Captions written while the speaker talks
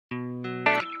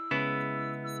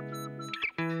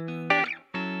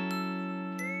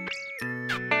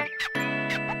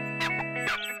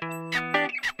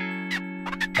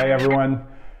Hey everyone,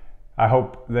 I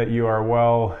hope that you are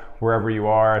well wherever you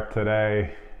are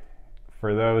today.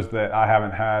 For those that I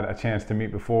haven't had a chance to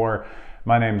meet before,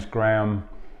 my name's Graham.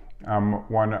 I'm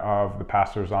one of the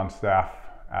pastors on staff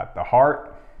at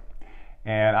theHeart,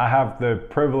 and I have the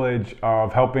privilege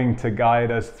of helping to guide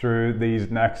us through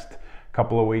these next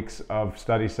couple of weeks of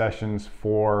study sessions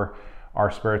for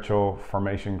our spiritual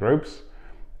formation groups.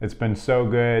 It's been so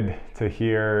good to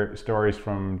hear stories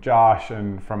from Josh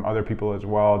and from other people as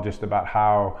well, just about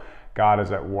how God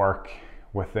is at work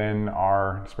within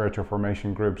our spiritual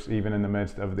formation groups, even in the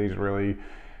midst of these really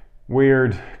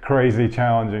weird, crazy,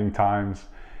 challenging times.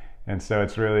 And so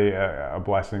it's really a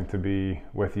blessing to be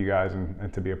with you guys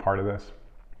and to be a part of this.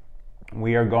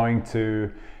 We are going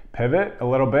to pivot a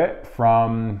little bit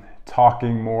from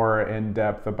talking more in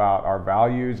depth about our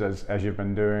values, as you've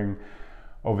been doing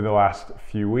over the last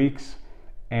few weeks,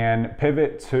 and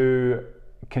pivot to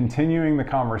continuing the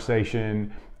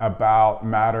conversation about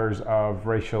matters of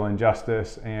racial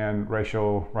injustice and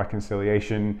racial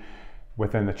reconciliation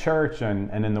within the church and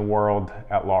in the world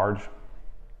at large.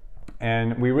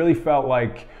 And we really felt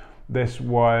like this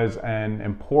was an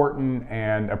important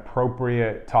and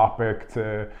appropriate topic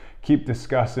to keep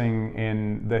discussing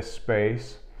in this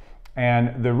space.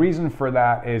 And the reason for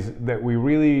that is that we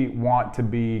really want to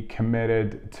be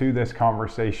committed to this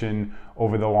conversation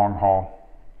over the long haul.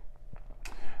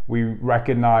 We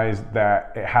recognize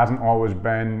that it hasn't always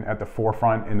been at the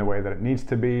forefront in the way that it needs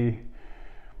to be.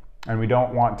 And we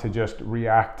don't want to just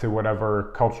react to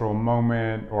whatever cultural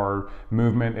moment or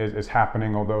movement is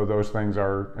happening, although those things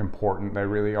are important, they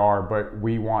really are. But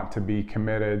we want to be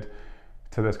committed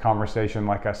to this conversation,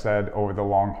 like I said, over the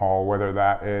long haul, whether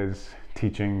that is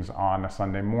teachings on a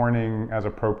Sunday morning as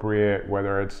appropriate,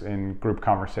 whether it's in group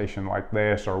conversation like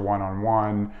this or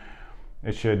one-on-one.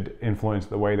 It should influence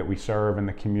the way that we serve in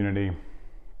the community.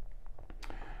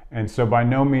 And so by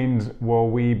no means will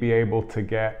we be able to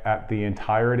get at the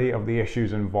entirety of the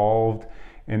issues involved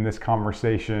in this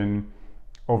conversation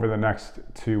over the next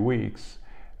 2 weeks,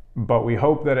 but we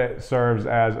hope that it serves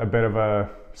as a bit of a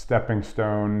stepping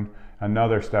stone,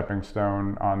 another stepping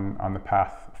stone on the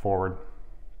path forward.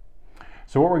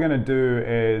 So what we're going to do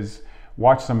is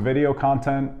watch some video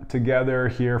content together,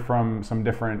 hear from some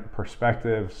different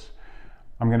perspectives.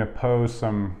 I'm going to pose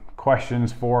some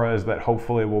questions for us that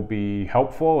hopefully will be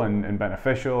helpful and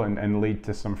beneficial and lead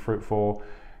to some fruitful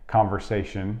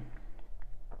conversation.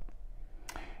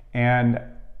 And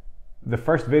the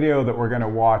first video that we're going to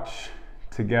watch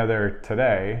together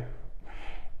today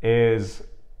is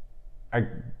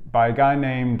by a guy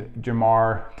named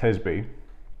Jemar Tisby.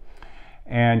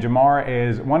 And Jemar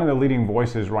is one of the leading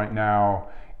voices right now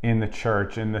in the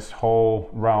church, in this whole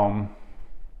realm.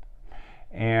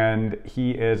 And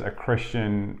he is a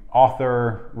Christian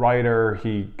author, writer.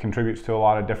 He contributes to a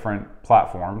lot of different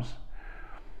platforms.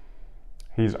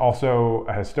 He's also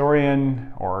a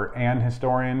historian, or an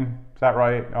historian. Is that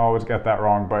right? I always get that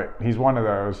wrong, but he's one of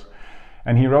those.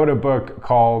 And he wrote a book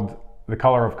called The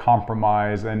Color of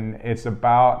Compromise, and it's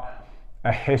about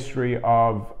a history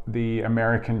of the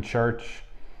American church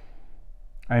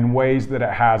and ways that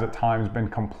it has at times been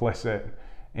complicit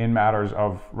in matters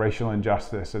of racial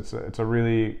injustice. It's a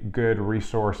really good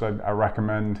resource. I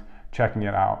recommend checking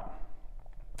it out.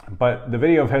 But the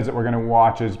video of his that we're going to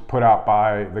watch is put out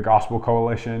by the Gospel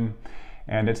Coalition,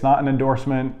 and it's not an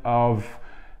endorsement of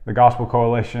the Gospel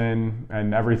Coalition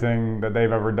and everything that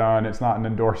they've ever done. It's not an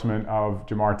endorsement of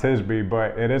Jemar Tisby,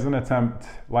 but it is an attempt,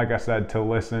 like I said, to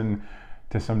listen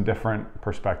to some different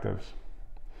perspectives.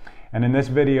 And in this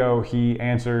video, he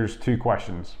answers 2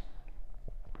 questions.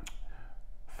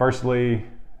 Firstly,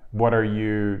 what are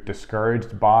you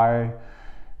discouraged by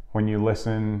when you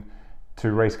listen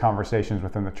to race conversations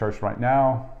within the church right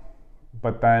now?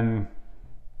 But then,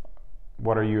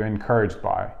 what are you encouraged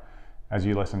by as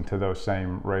you listen to those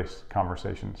same race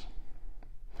conversations?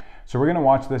 So we're going to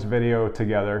watch this video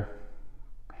together,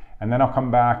 and then I'll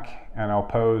come back and I'll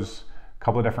pose a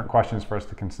couple of different questions for us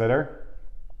to consider,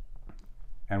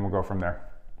 and we'll go from there.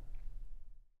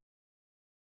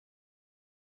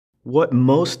 What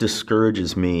most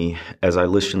discourages me as I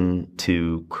listen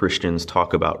to Christians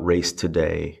talk about race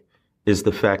today is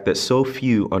the fact that so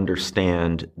few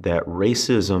understand that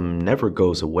racism never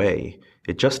goes away.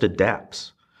 It just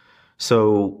adapts.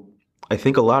 So I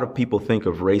think a lot of people think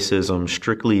of racism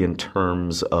strictly in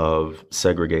terms of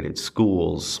segregated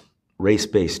schools,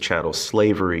 race-based chattel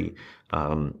slavery,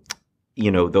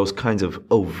 those kinds of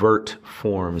overt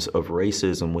forms of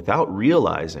racism, without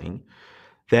realizing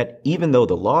that even though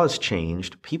the laws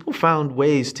changed, people found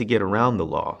ways to get around the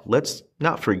law. Let's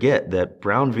not forget that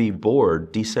Brown v.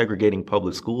 Board desegregating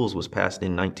public schools was passed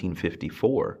in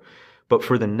 1954. But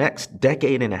for the next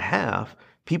decade and a half,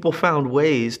 people found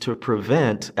ways to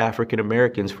prevent African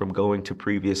Americans from going to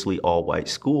previously all-white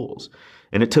schools.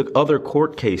 And it took other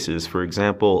court cases, for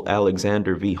example,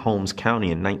 Alexander v. Holmes County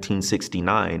in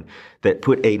 1969, that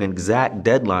put an exact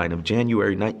deadline of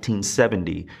January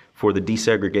 1970 for the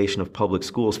desegregation of public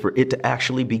schools for it to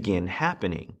actually begin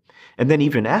happening. And then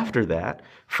even after that,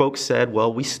 folks said,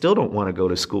 well, we still don't want to go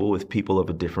to school with people of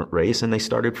a different race, and they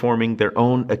started forming their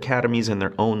own academies and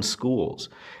their own schools.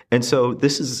 And so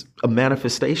this is a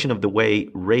manifestation of the way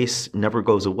race never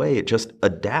goes away. It just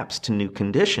adapts to new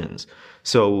conditions.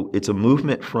 So it's a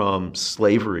movement from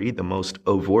slavery, the most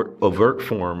overt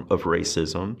form of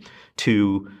racism,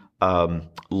 to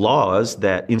laws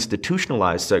that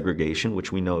institutionalize segregation,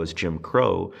 which we know as Jim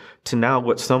Crow, to now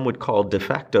what some would call de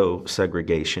facto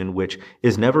segregation, which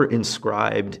is never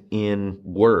inscribed in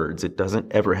words. It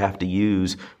doesn't ever have to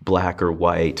use black or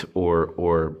white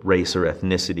or race or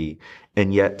ethnicity.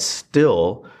 And yet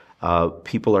still,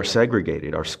 people are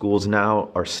segregated. Our schools now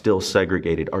are still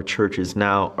segregated. Our churches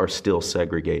now are still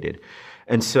segregated.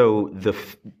 And so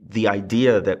the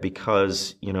idea that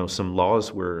because, some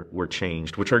laws were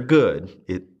changed, which are good,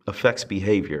 it affects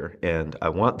behavior, and I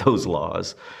want those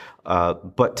laws,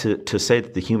 but to say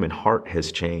that the human heart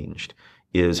has changed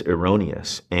is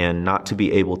erroneous, and not to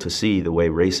be able to see the way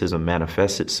racism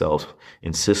manifests itself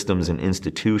in systems and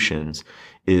institutions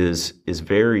is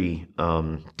very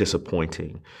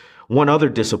disappointing. One other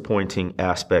disappointing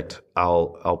aspect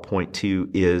I'll point to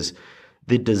is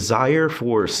the desire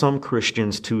for some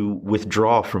Christians to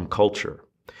withdraw from culture.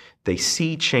 They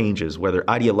see changes, whether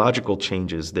ideological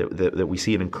changes that we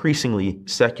see in increasingly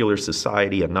secular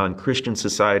society, a non-Christian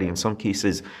society, in some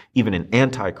cases even an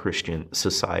anti-Christian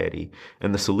society.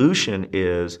 And the solution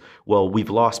is, well,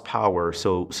 we've lost power,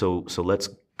 so let's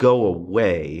go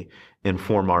away and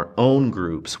form our own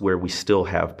groups where we still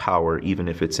have power, even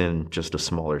if it's in just a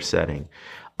smaller setting.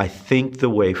 I think the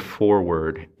way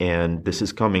forward, and this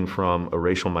is coming from a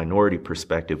racial minority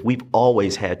perspective, we've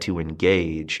always had to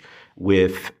engage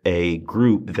with a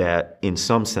group that in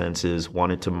some senses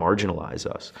wanted to marginalize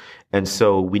us. And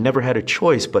so we never had a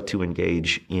choice but to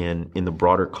engage in the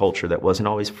broader culture that wasn't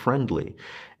always friendly.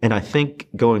 And I think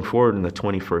going forward in the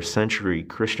 21st century,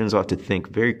 Christians ought to think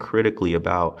very critically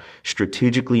about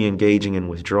strategically engaging and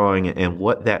withdrawing and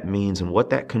what that means and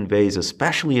what that conveys,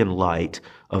 especially in light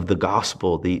of the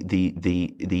gospel,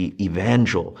 the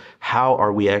evangel. How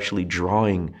are we actually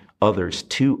drawing others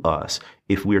to us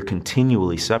if we're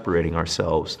continually separating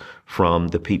ourselves from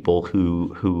the people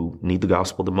who need the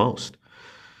gospel the most?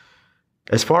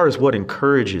 As far as what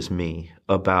encourages me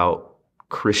about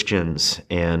Christians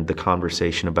and the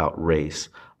conversation about race,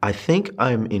 I think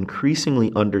I'm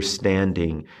increasingly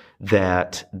understanding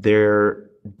that there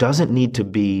doesn't need to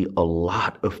be a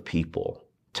lot of people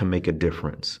to make a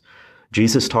difference.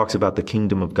 Jesus talks about the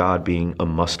kingdom of God being a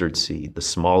mustard seed, the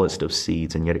smallest of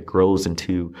seeds, and yet it grows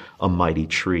into a mighty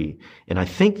tree. And I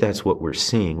think that's what we're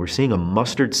seeing. We're seeing a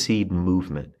mustard seed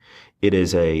movement. It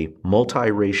is a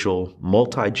multiracial,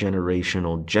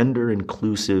 multi-generational,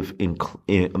 gender-inclusive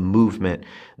movement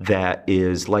that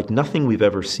is like nothing we've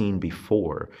ever seen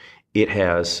before. It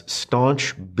has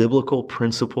staunch biblical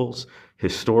principles,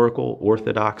 historical,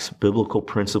 orthodox biblical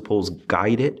principles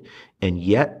guide it, and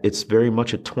yet it's very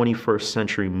much a 21st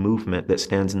century movement that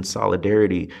stands in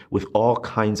solidarity with all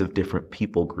kinds of different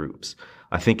people groups.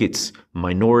 I think it's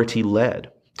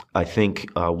minority-led. I think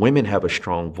women have a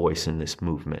strong voice in this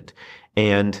movement.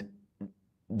 And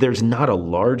there's not a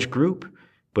large group,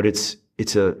 but it's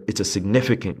a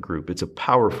significant group. It's a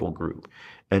powerful group.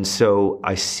 And so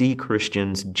I see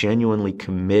Christians genuinely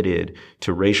committed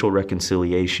to racial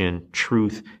reconciliation,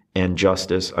 truth, and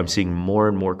justice. I'm seeing more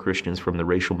and more Christians from the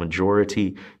racial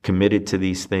majority committed to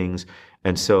these things.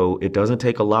 And so it doesn't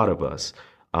take a lot of us,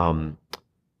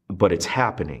 but it's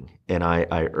happening. And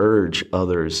I urge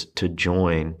others to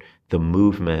join the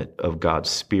movement of God's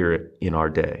Spirit in our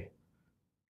day.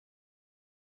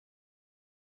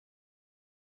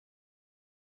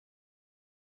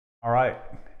 All right.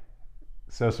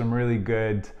 So some really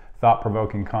good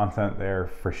thought-provoking content there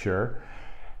for sure.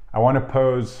 I want to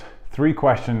pose 3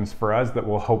 questions for us that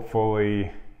will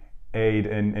hopefully aid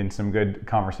in some good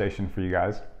conversation for you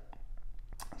guys.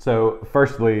 So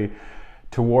firstly,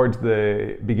 towards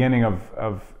the beginning of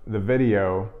the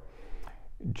video,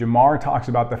 Jemar talks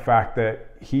about the fact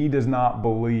that he does not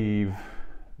believe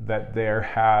that there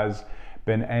has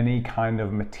been any kind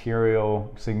of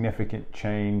material, significant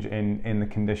change in the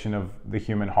condition of the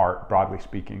human heart, broadly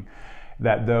speaking.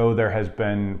 That though there has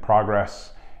been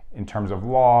progress in terms of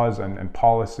laws and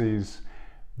policies,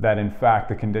 that in fact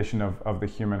the condition of the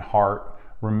human heart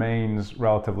remains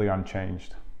relatively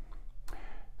unchanged.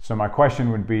 So my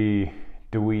question would be,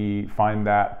 do we find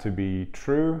that to be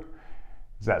true?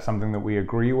 Is that something that we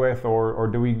agree with, or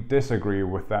do we disagree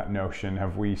with that notion?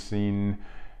 Have we seen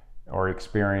or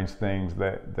experienced things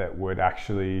that would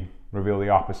actually reveal the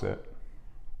opposite?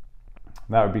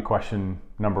 That would be question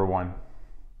number one.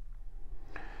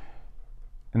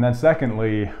 And then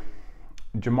secondly,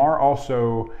 Jemar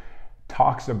also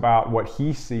talks about what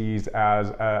he sees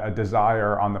as a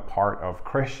desire on the part of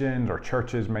Christians or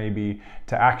churches maybe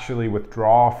to actually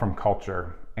withdraw from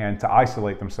culture and to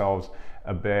isolate themselves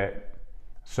a bit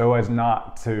so as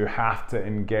not to have to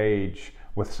engage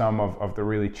with some of the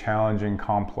really challenging,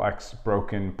 complex,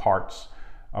 broken parts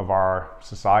of our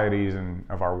societies and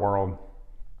of our world.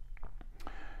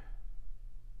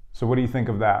 So what do you think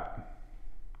of that?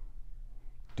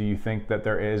 Do you think that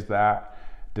there is that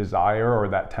desire or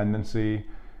that tendency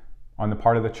on the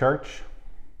part of the church?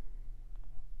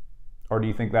 Or do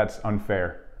you think that's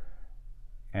unfair?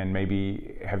 And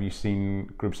maybe have you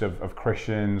seen groups of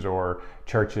Christians or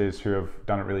churches who have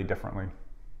done it really differently?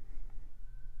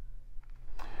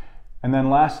 And then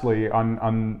lastly,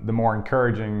 on the more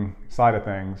encouraging side of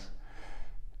things,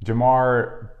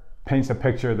 Jemar paints a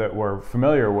picture that we're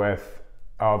familiar with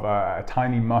of a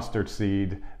tiny mustard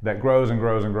seed that grows and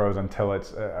grows and grows until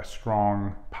it's a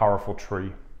strong, powerful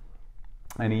tree.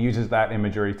 And he uses that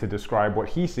imagery to describe what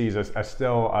he sees as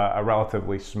still a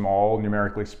relatively small,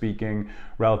 numerically speaking,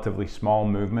 relatively small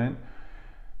movement,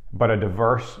 but a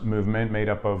diverse movement made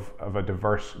up of a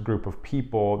diverse group of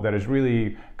people that is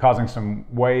really causing some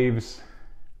waves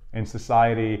in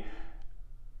society,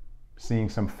 seeing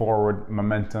some forward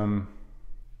momentum.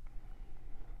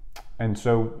 And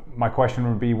so my question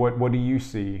would be, what do you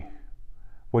see?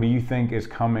 What do you think is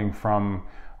coming from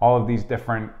all of these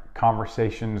different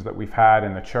conversations that we've had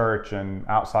in the church and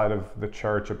outside of the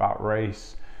church about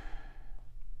race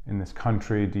in this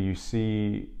country? Do you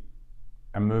see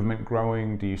a movement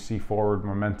growing? Do you see forward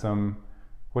momentum?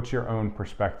 What's your own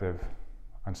perspective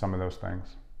on some of those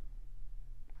things?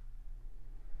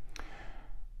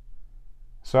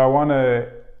 So I want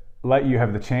to let you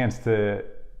have the chance to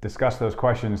discuss those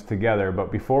questions together,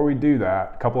 but before we do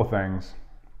that, a couple of things.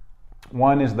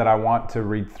 One is that I want to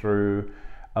read through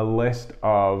a list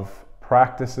of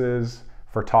practices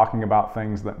for talking about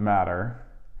things that matter,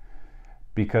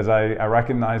 because I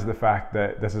recognize the fact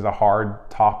that this is a hard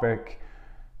topic.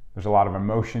 There's a lot of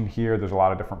emotion here. There's a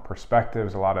lot of different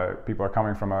perspectives. A lot of people are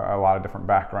coming from a lot of different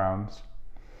backgrounds.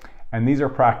 And these are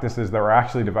practices that were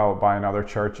actually developed by another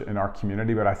church in our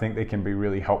community, but I think they can be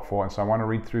really helpful. And so I want to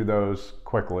read through those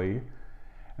quickly.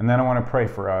 And then I want to pray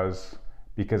for us,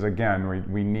 because again,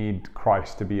 we need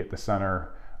Christ to be at the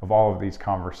center of all of these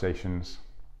conversations.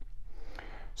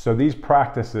 So these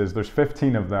practices, there's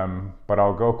 15 of them, but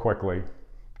I'll go quickly.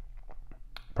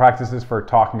 Practices for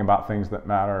talking about things that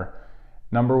matter.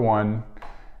 Number one,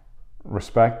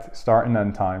 respect start and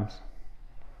end times.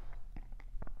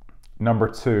 Number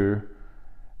two,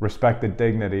 respect the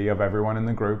dignity of everyone in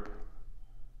the group.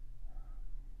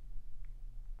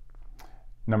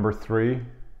 Number three,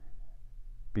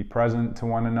 be present to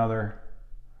one another.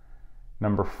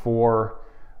 Number four,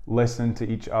 listen to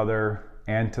each other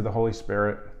and to the Holy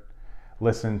Spirit.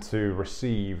 Listen to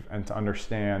receive and to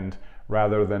understand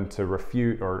rather than to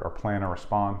refute or plan a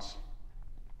response.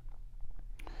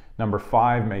 Number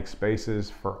five, make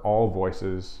spaces for all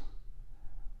voices.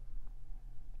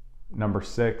 Number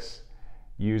six,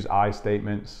 use I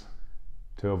statements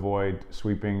to avoid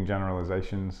sweeping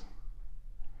generalizations.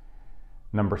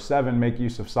 Number seven, make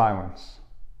use of silence.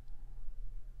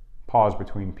 Pause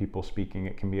between people speaking,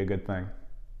 it can be a good thing.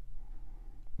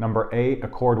 Number eight,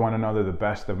 accord one another the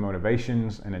best of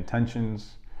motivations and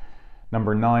intentions.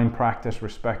 Number nine, practice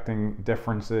respecting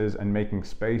differences and making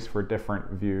space for different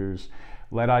views.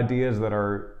 Let ideas that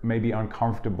are maybe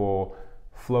uncomfortable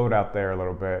float out there a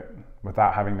little bit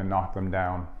without having to knock them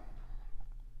down.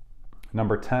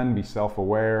 Number 10, be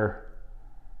self-aware.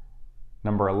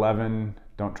 Number 11,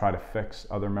 don't try to fix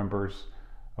other members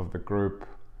of the group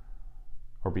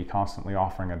or be constantly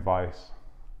offering advice.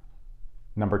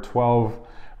 Number 12,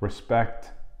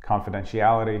 respect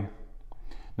confidentiality.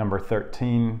 Number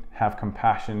 13, have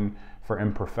compassion for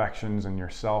imperfections in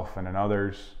yourself and in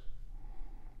others.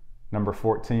 Number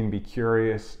 14, be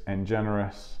curious and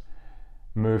generous.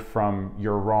 Move from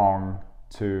you're wrong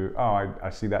to, oh, I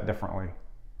see that differently.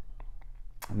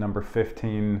 Number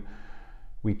 15,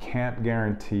 We can't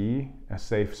guarantee a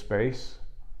safe space.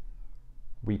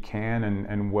 We can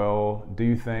and will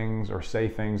do things or say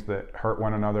things that hurt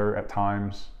one another at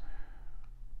times.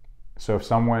 So if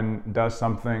someone does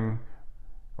something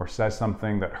or says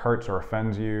something that hurts or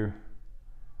offends you,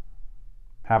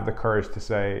 have the courage to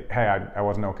say, hey, I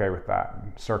wasn't okay with that,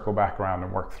 and circle back around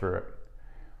and work through it.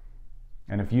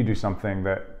 And if you do something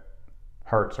that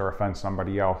hurts or offends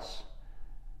somebody else,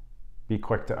 be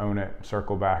quick to own it,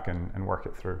 circle back and work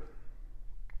it through.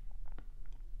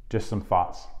 Just some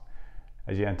thoughts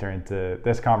as you enter into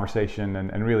this conversation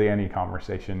and really any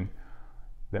conversation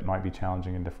that might be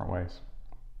challenging in different ways.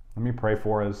 Let me pray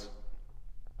for us,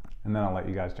 and then I'll let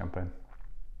you guys jump in.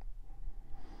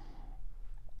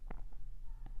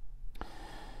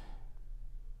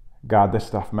 God, this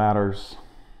stuff matters.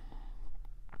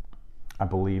 I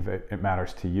believe it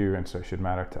matters to you, and so it should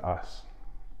matter to us.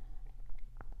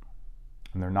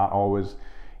 And they're not always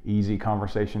easy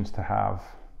conversations to have,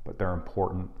 but they're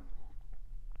important.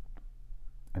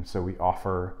 And so we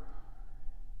offer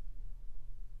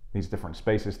these different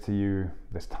spaces to you,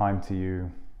 this time to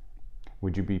you.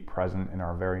 Would you be present in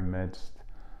our very midst,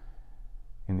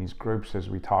 in these groups as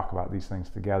we talk about these things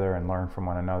together and learn from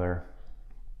one another?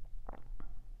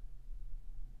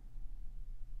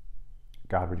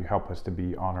 God, would you help us to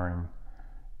be honoring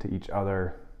to each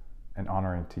other and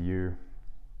honoring to you?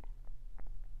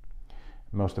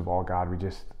 Most of all, God, we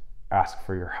just ask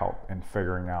for your help in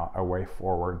figuring out a way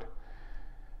forward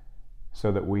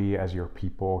so that we as your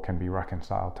people can be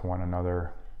reconciled to one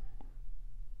another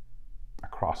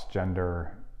across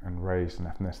gender and race and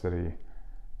ethnicity,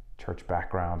 church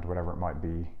background, whatever it might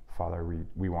be. Father,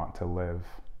 we want to live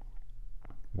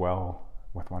well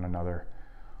with one another,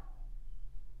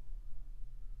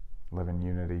 live in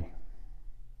unity.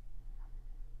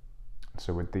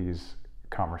 So would these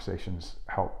conversations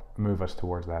help move us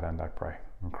towards that end, I pray.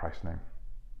 In Christ's name,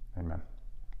 amen.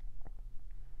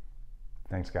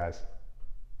 Thanks, guys.